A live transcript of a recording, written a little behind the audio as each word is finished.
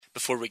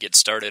Before we get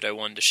started, I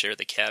wanted to share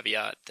the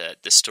caveat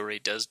that this story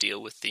does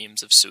deal with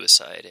themes of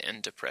suicide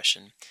and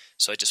depression,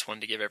 so I just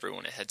wanted to give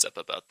everyone a heads up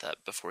about that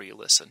before you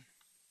listen.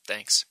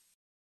 Thanks.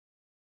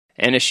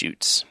 Anna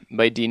Schutz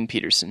by Dean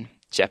Peterson,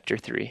 Chapter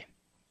 3.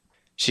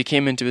 She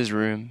came into his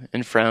room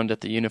and frowned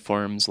at the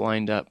uniforms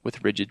lined up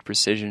with rigid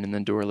precision in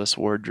the doorless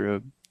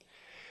wardrobe.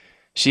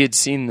 She had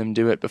seen them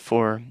do it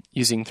before,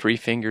 using 3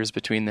 fingers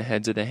between the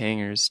heads of the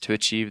hangers to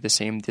achieve the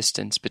same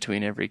distance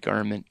between every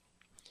garment.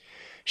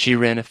 She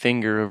ran a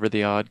finger over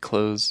the odd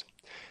clothes,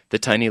 the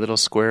tiny little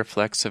square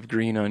flecks of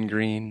green on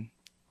green.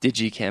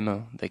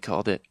 Digi-camo, they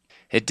called it.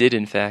 It did,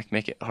 in fact,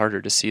 make it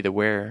harder to see the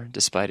wearer,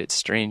 despite its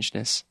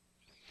strangeness.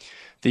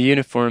 The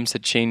uniforms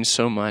had changed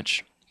so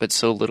much, but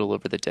so little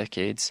over the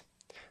decades.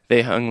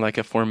 They hung like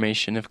a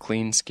formation of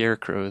clean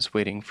scarecrows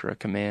waiting for a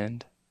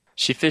command.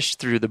 She fished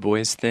through the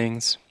boy's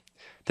things.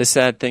 The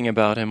sad thing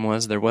about him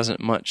was there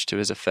wasn't much to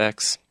his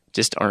effects,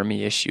 just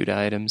army-issued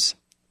items.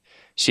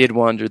 She had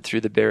wandered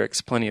through the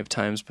barracks plenty of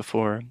times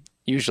before,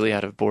 usually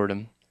out of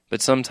boredom,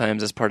 but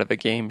sometimes as part of a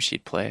game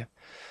she'd play,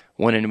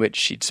 one in which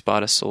she'd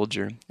spot a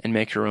soldier and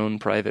make her own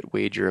private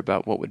wager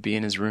about what would be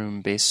in his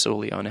room based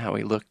solely on how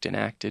he looked and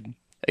acted.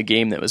 A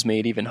game that was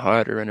made even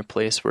harder in a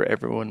place where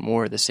everyone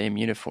wore the same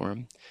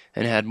uniform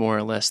and had more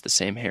or less the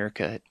same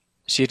haircut.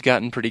 She had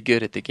gotten pretty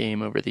good at the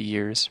game over the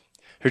years.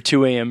 Her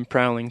 2 a.m.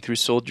 prowling through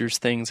soldiers'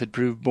 things had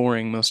proved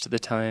boring most of the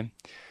time,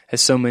 as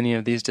so many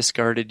of these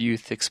discarded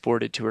youth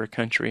exported to her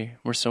country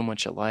were so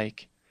much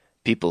alike.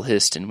 People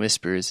hissed in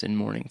whispers in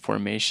morning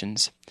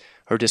formations,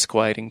 or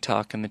disquieting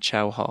talk in the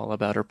chow hall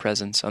about her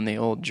presence on the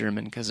old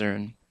German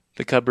caserne.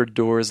 The cupboard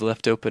doors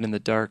left open in the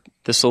dark,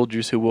 the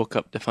soldiers who woke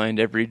up to find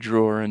every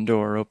drawer and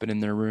door open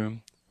in their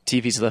room,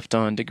 TVs left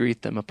on to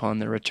greet them upon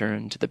their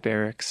return to the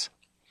barracks.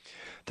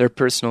 Their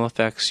personal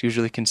effects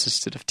usually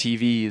consisted of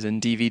TVs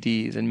and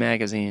DVDs and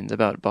magazines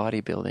about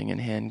bodybuilding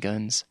and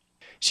handguns.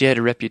 She had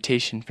a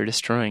reputation for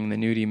destroying the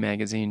nudie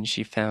magazines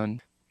she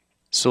found.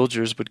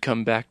 Soldiers would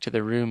come back to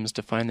their rooms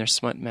to find their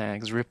smut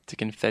mags ripped to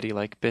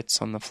confetti-like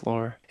bits on the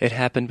floor. It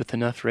happened with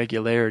enough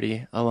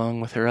regularity, along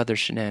with her other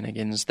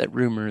shenanigans, that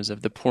rumors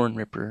of the porn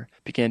ripper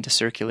began to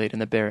circulate in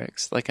the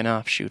barracks like an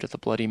offshoot of the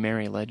Bloody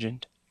Mary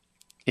legend.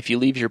 If you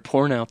leave your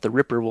porn out, the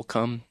ripper will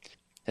come.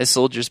 As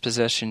soldiers'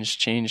 possessions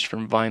changed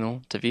from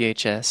vinyl to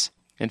VHS,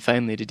 and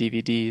finally to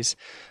DVDs,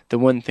 the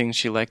one thing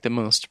she liked the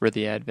most were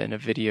the advent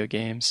of video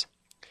games.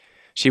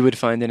 She would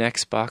find an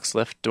Xbox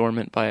left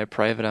dormant by a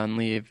private on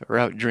leave or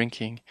out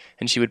drinking,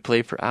 and she would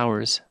play for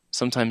hours,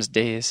 sometimes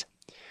days.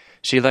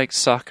 She liked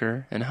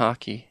soccer and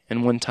hockey,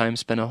 and one time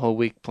spent a whole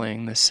week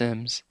playing The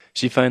Sims.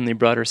 She finally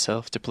brought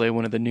herself to play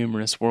one of the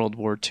numerous World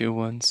War II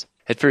ones.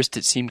 At first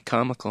it seemed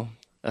comical,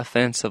 a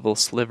fanciful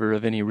sliver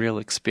of any real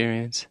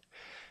experience.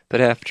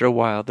 But after a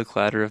while the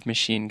clatter of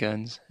machine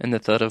guns and the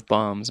thud of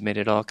bombs made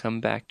it all come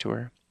back to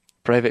her.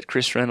 Private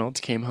Chris Reynolds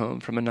came home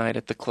from a night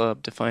at the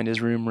club to find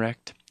his room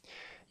wrecked.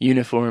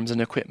 Uniforms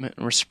and equipment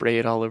were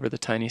sprayed all over the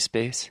tiny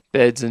space.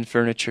 Beds and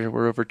furniture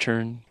were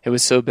overturned. It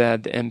was so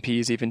bad the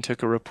MPs even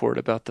took a report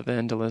about the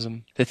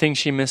vandalism. The thing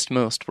she missed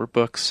most were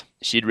books.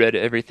 She'd read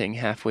everything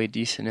halfway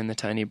decent in the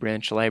tiny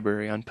branch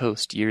library on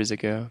post years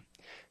ago.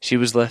 She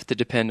was left to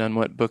depend on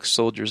what books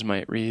soldiers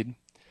might read.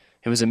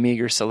 It was a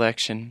meager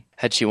selection.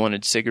 Had she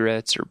wanted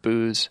cigarettes or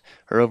booze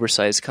or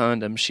oversized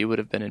condoms, she would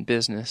have been in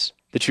business.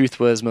 The truth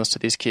was most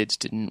of these kids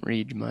didn't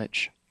read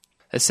much.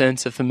 A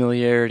sense of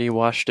familiarity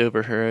washed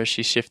over her as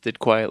she shifted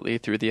quietly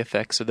through the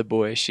effects of the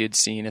boy she had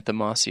seen at the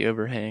mossy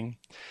overhang.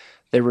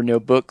 There were no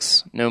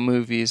books, no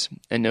movies,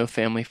 and no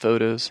family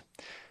photos.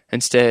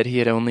 Instead, he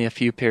had only a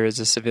few pairs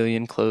of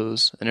civilian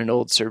clothes and an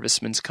old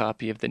serviceman's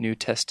copy of the New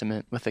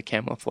Testament with a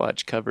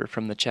camouflage cover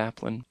from the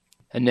chaplain.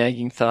 A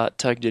nagging thought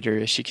tugged at her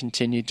as she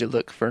continued to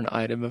look for an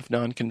item of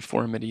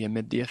nonconformity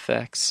amid the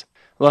effects.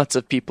 Lots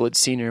of people had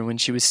seen her when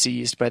she was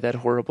seized by that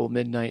horrible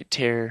midnight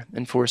terror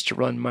and forced to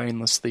run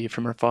mindlessly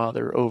from her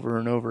father over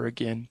and over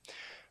again.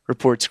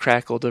 Reports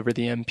crackled over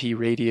the MP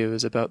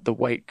radios about the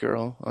white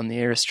girl on the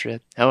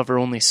airstrip. However,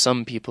 only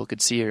some people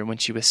could see her when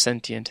she was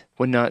sentient,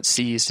 when not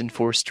seized and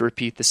forced to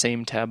repeat the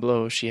same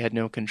tableau she had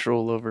no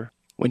control over.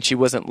 When she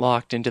wasn't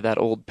locked into that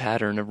old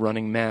pattern of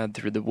running mad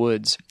through the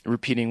woods,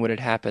 repeating what had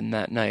happened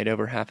that night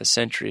over half a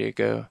century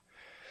ago.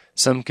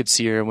 Some could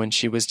see her when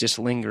she was just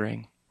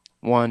lingering,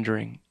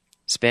 wandering,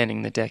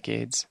 spanning the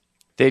decades.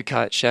 They'd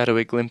caught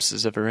shadowy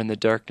glimpses of her in the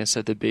darkness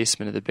of the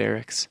basement of the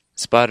barracks,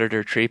 spotted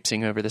her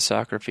traipsing over the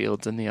soccer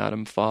fields in the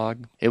autumn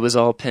fog. It was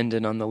all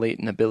pendant on the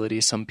latent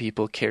ability some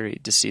people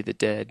carried to see the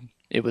dead.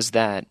 It was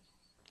that,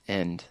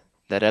 and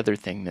that other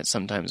thing that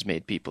sometimes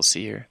made people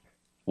see her.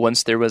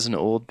 Once there was an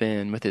old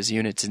man with his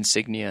unit's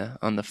insignia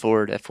on the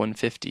Ford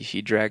F-150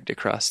 he dragged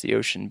across the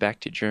ocean back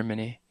to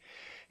Germany.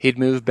 He'd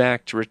moved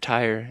back to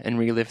retire and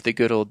relive the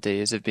good old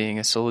days of being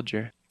a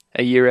soldier.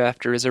 A year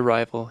after his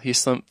arrival, he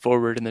slumped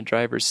forward in the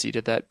driver's seat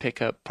of that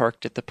pickup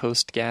parked at the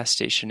post gas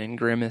station and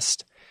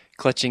grimaced,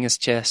 clutching his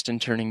chest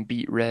and turning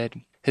beet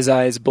red. His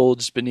eyes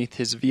bulged beneath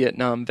his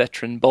Vietnam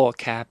veteran ball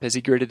cap as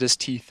he gritted his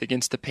teeth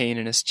against the pain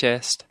in his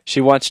chest. She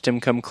watched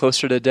him come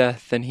closer to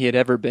death than he had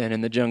ever been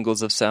in the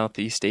jungles of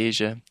Southeast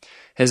Asia.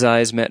 His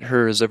eyes met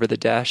hers over the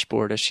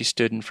dashboard as she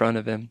stood in front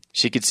of him.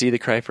 She could see the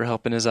cry for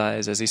help in his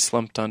eyes as he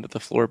slumped onto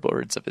the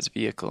floorboards of his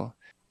vehicle.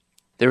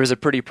 There was a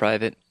pretty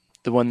private,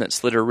 the one that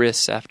slit her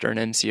wrists after an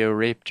NCO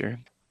raped her.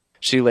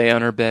 She lay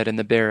on her bed in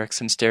the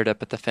barracks and stared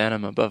up at the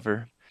phantom above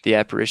her. The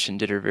apparition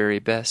did her very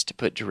best to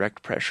put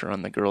direct pressure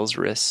on the girl's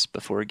wrists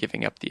before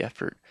giving up the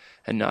effort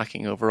and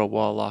knocking over a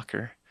wall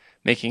locker,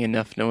 making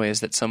enough noise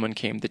that someone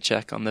came to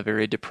check on the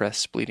very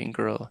depressed, bleeding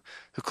girl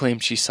who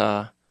claimed she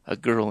saw a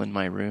girl in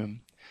my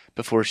room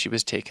before she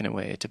was taken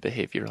away to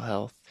behavioral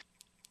health.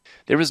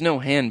 There was no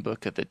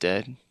handbook of the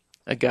dead,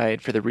 a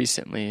guide for the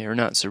recently or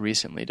not so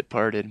recently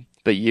departed,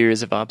 but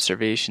years of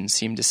observation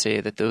seemed to say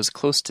that those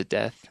close to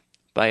death,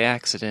 by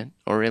accident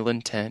or ill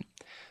intent,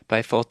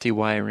 by faulty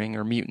wiring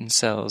or mutant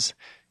cells,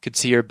 could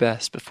see her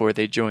best before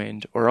they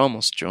joined, or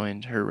almost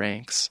joined, her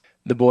ranks.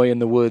 The boy in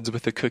the woods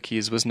with the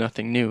cookies was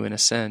nothing new in a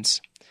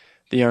sense.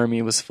 The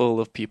army was full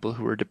of people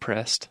who were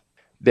depressed.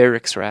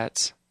 Barracks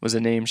rats was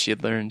a name she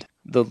had learned.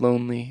 The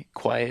lonely,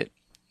 quiet,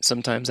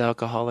 sometimes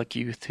alcoholic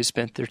youth who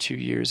spent their 2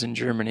 years in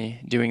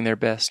Germany doing their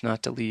best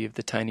not to leave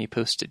the tiny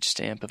postage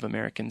stamp of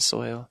American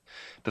soil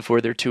before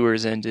their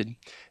tours ended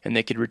and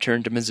they could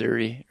return to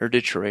Missouri or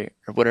Detroit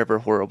or whatever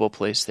horrible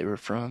place they were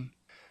from.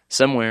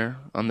 Somewhere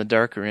on the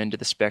darker end of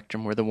the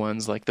spectrum were the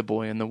ones like the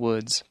boy in the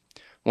woods,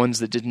 ones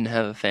that didn't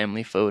have a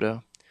family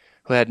photo,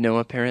 who had no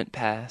apparent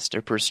past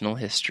or personal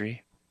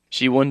history.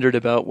 She wondered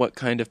about what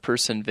kind of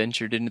person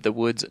ventured into the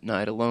woods at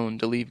night alone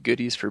to leave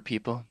goodies for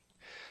people,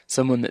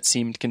 someone that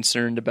seemed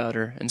concerned about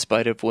her in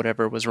spite of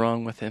whatever was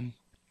wrong with him.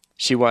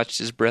 She watched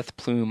his breath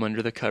plume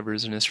under the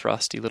covers in his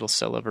frosty little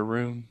cell of a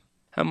room.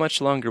 How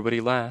much longer would he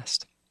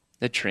last?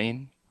 A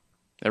train?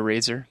 A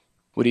razor?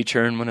 Would he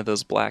turn one of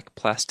those black,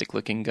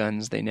 plastic-looking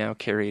guns they now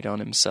carried on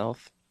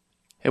himself?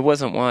 It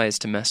wasn't wise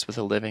to mess with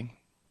the living.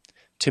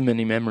 Too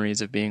many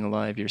memories of being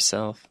alive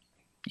yourself.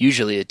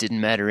 Usually it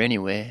didn't matter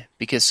anyway,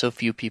 because so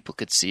few people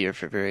could see her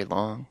for very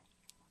long.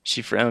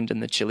 She frowned in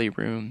the chilly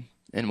room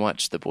and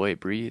watched the boy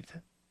breathe.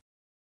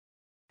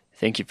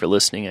 Thank you for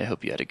listening. I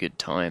hope you had a good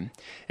time.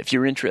 If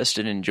you're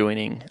interested in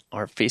joining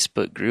our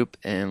Facebook group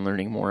and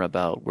learning more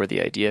about where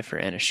the idea for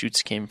Anna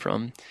Schutz came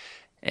from,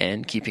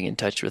 and keeping in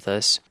touch with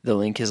us, the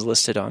link is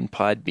listed on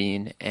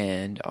Podbean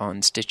and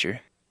on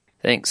Stitcher.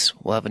 Thanks.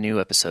 We'll have a new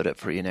episode up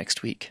for you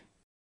next week.